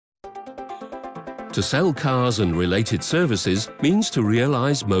To sell cars and related services means to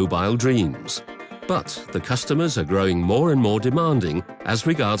realize mobile dreams. But the customers are growing more and more demanding as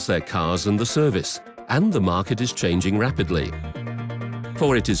regards their cars and the service, and the market is changing rapidly.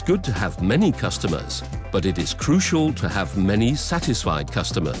 For it is good to have many customers, but it is crucial to have many satisfied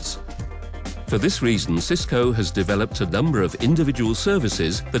customers. For this reason, Cisco has developed a number of individual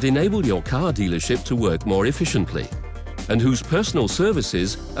services that enable your car dealership to work more efficiently, and whose personal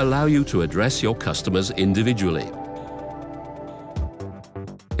services allow you to address your customers individually.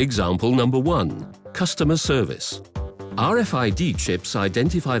 Example number 1. Customer service. RFID chips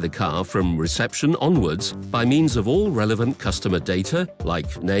identify the car from reception onwards by means of all relevant customer data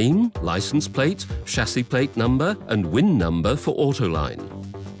like name, license plate, chassis plate number and VIN number for Autoline.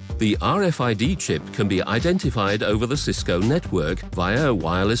 The RFID chip can be identified over the Cisco network via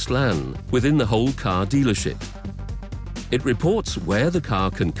wireless LAN within the whole car dealership. It reports where the car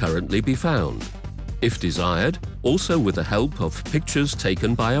can currently be found, if desired, also with the help of pictures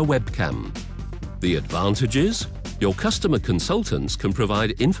taken by a webcam. The advantage is, your customer consultants can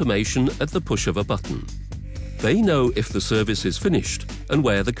provide information at the push of a button. They know if the service is finished and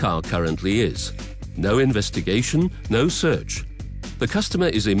where the car currently is. No investigation, no search. The customer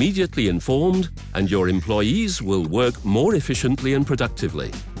is immediately informed and your employees will work more efficiently and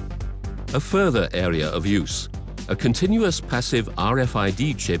productively. A further area of use. A continuous passive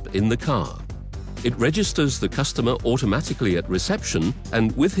RFID chip in the car. It registers the customer automatically at reception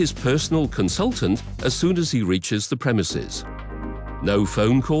and with his personal consultant as soon as he reaches the premises. No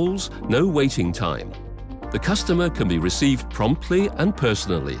phone calls, no waiting time. The customer can be received promptly and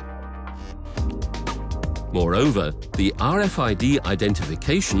personally. Moreover, the RFID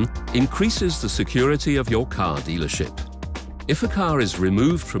identification increases the security of your car dealership. If a car is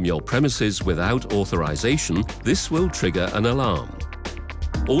removed from your premises without authorization, this will trigger an alarm.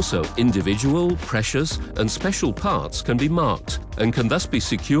 Also, individual, precious and special parts can be marked and can thus be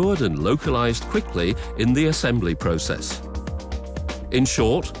secured and localized quickly in the assembly process. In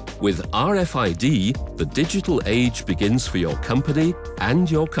short, with RFID, the digital age begins for your company and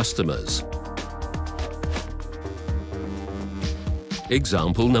your customers.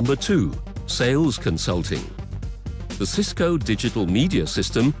 Example number 2. Sales consulting. The Cisco digital media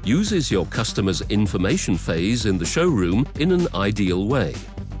system uses your customer's information phase in the showroom in an ideal way.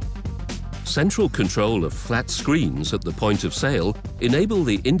 Central control of flat screens at the point of sale enable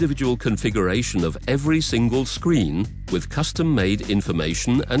the individual configuration of every single screen with custom-made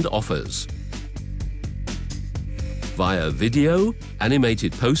information and offers. Via video,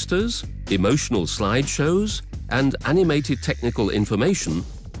 animated posters, emotional slideshows, and animated technical information,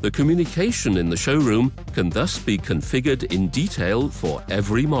 the communication in the showroom can thus be configured in detail for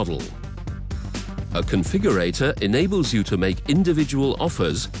every model. A configurator enables you to make individual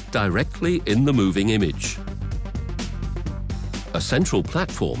offers directly in the moving image. A central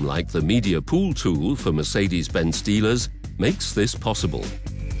platform like the Media Pool tool for Mercedes-Benz dealers makes this possible.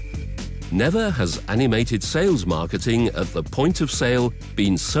 Never has animated sales marketing at the point of sale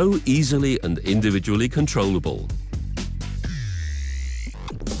been so easily and individually controllable.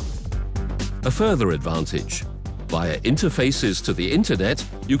 A further advantage. Via interfaces to the internet,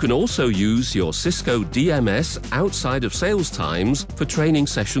 you can also use your Cisco DMS outside of sales times for training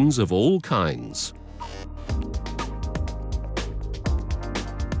sessions of all kinds.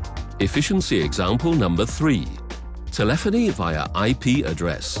 Efficiency example number 3. Telephony via IP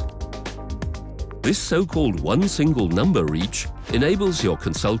address. This so-called one single number reach enables your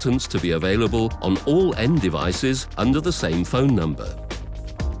consultants to be available on all end devices under the same phone number.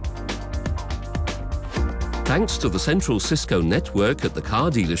 Thanks to the central Cisco network at the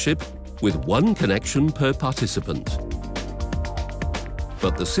car dealership with one connection per participant.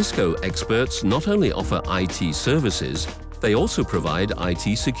 But the Cisco experts not only offer IT services, they also provide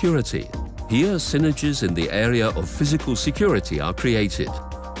IT security. Here, synergies in the area of physical security are created.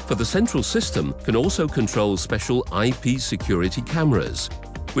 For the central system can also control special IP security cameras,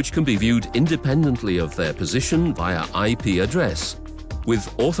 which can be viewed independently of their position via IP address,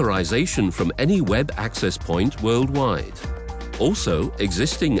 with authorization from any web access point worldwide. Also,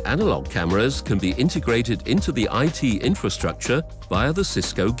 existing analog cameras can be integrated into the IT infrastructure via the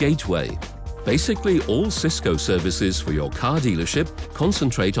Cisco gateway. Basically, all Cisco services for your car dealership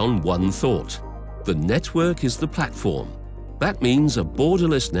concentrate on one thought. The network is the platform. That means a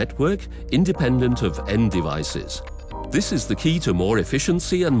borderless network independent of end devices. This is the key to more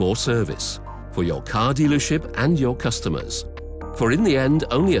efficiency and more service for your car dealership and your customers. For in the end,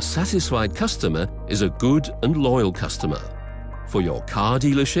 only a satisfied customer is a good and loyal customer. For your car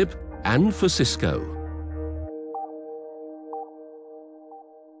dealership and for Cisco.